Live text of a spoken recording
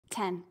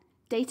10.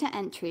 Data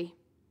entry.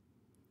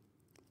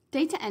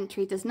 Data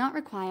entry does not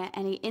require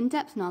any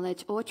in-depth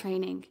knowledge or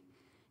training,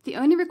 the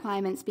only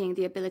requirements being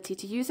the ability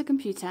to use a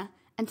computer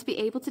and to be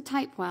able to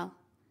type well.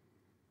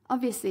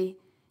 Obviously,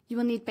 you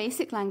will need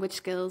basic language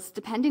skills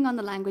depending on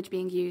the language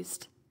being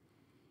used.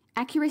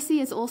 Accuracy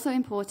is also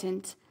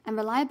important, and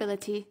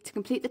reliability to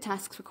complete the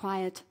tasks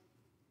required.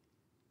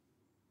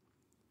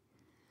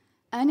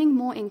 Earning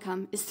more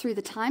income is through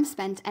the time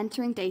spent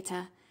entering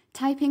data,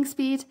 typing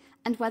speed,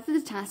 and whether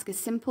the task is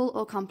simple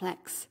or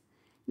complex.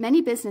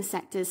 Many business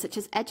sectors, such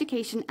as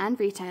education and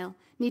retail,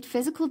 need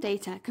physical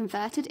data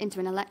converted into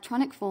an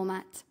electronic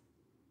format.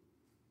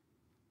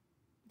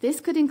 This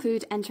could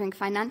include entering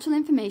financial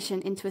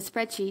information into a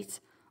spreadsheet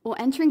or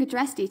entering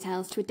address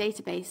details to a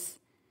database.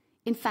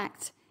 In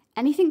fact,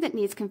 anything that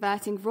needs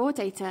converting raw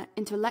data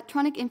into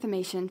electronic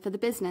information for the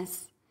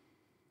business.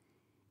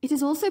 It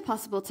is also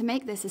possible to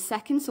make this a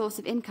second source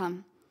of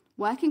income,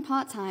 working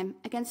part-time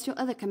against your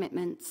other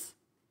commitments.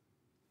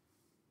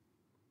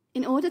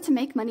 In order to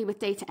make money with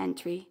data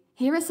entry,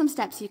 here are some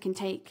steps you can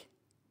take.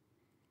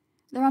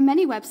 There are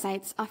many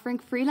websites offering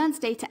freelance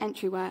data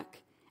entry work,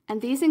 and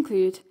these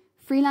include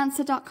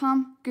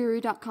freelancer.com,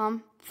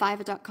 guru.com,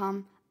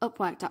 fiverr.com,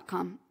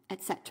 upwork.com,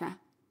 etc.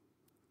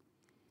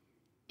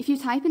 If you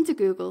type into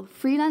Google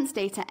freelance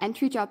data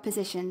entry job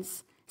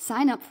positions,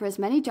 sign up for as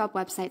many job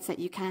websites that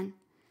you can.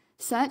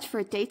 Search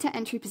for data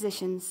entry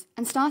positions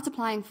and start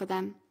applying for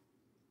them.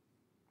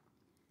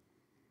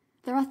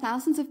 There are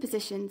thousands of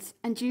positions,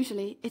 and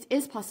usually it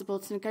is possible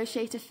to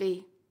negotiate a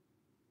fee.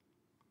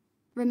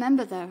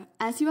 Remember though,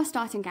 as you are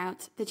starting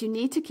out, that you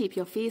need to keep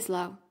your fees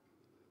low.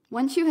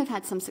 Once you have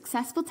had some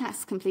successful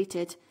tasks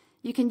completed,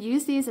 you can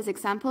use these as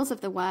examples of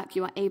the work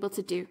you are able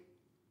to do.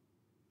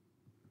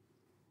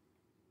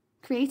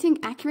 Creating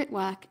accurate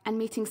work and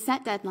meeting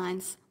set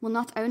deadlines will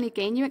not only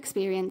gain you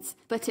experience,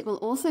 but it will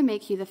also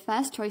make you the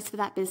first choice for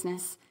that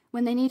business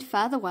when they need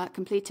further work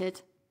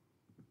completed.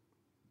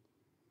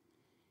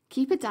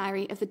 Keep a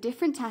diary of the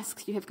different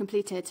tasks you have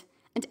completed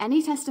and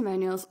any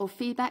testimonials or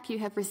feedback you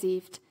have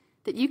received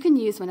that you can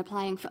use when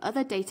applying for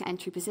other data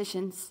entry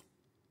positions.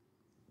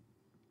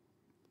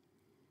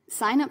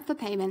 Sign up for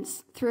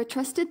payments through a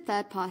trusted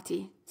third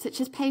party, such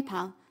as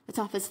PayPal, that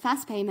offers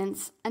fast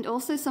payments and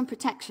also some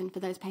protection for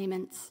those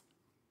payments.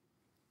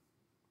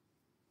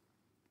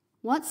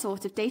 What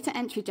sort of data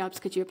entry jobs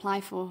could you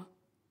apply for?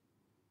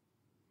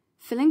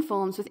 Filling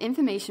forms with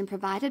information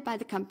provided by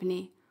the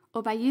company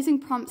or by using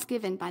prompts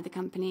given by the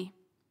company.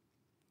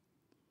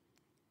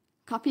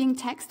 Copying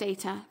text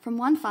data from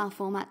one file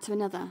format to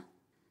another.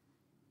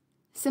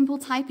 Simple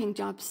typing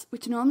jobs,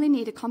 which normally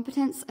need a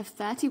competence of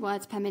 30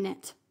 words per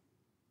minute.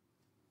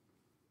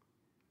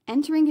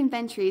 Entering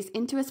inventories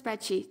into a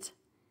spreadsheet.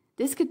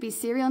 This could be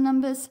serial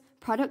numbers,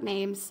 product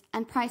names,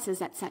 and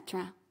prices,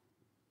 etc.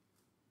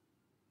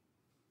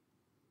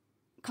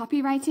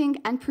 Copywriting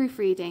and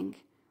proofreading,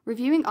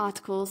 reviewing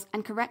articles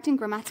and correcting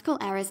grammatical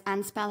errors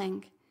and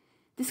spelling.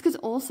 This could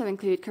also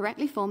include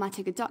correctly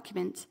formatting a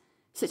document,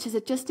 such as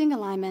adjusting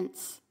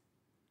alignments.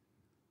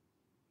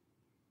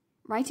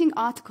 Writing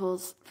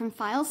articles from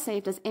files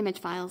saved as image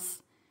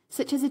files,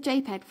 such as a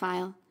JPEG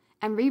file,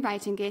 and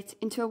rewriting it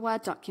into a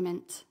Word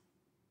document.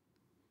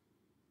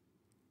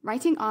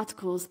 Writing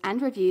articles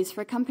and reviews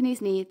for a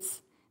company's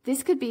needs.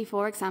 This could be,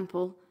 for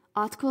example,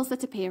 articles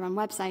that appear on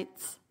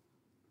websites.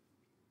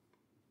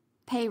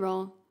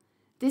 Payroll.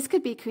 This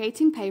could be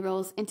creating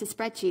payrolls into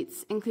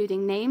spreadsheets,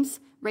 including names,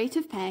 rate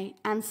of pay,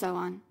 and so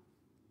on.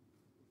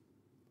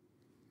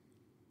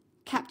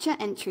 Capture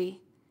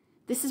entry.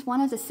 This is one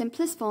of the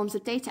simplest forms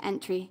of data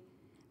entry.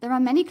 There are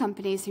many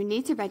companies who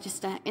need to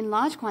register in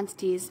large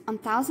quantities on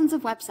thousands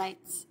of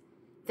websites.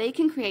 They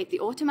can create the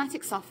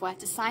automatic software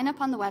to sign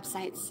up on the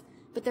websites,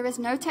 but there is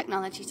no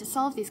technology to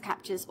solve these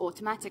captures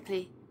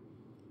automatically.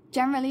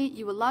 Generally,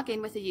 you will log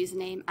in with a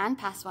username and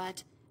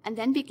password, and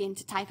then begin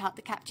to type out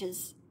the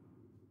captures.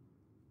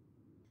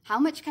 How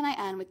much can I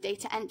earn with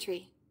data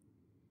entry?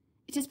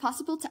 It is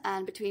possible to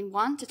earn between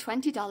 $1 to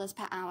 $20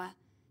 per hour,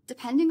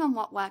 depending on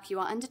what work you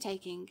are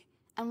undertaking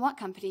and what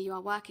company you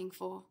are working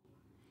for.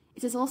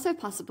 It is also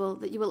possible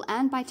that you will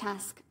earn by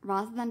task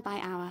rather than by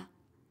hour.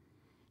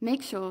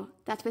 Make sure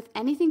that with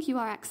anything you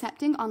are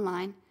accepting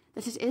online,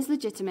 that it is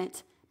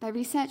legitimate by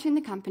researching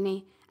the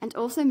company and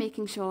also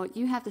making sure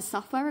you have the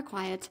software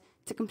required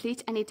to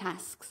complete any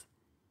tasks.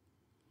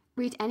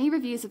 Read any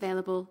reviews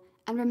available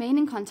and remain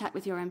in contact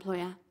with your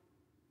employer.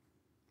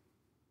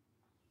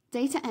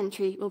 Data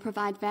entry will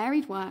provide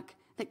varied work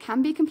that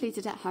can be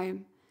completed at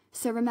home,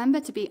 so remember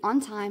to be on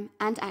time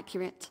and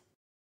accurate.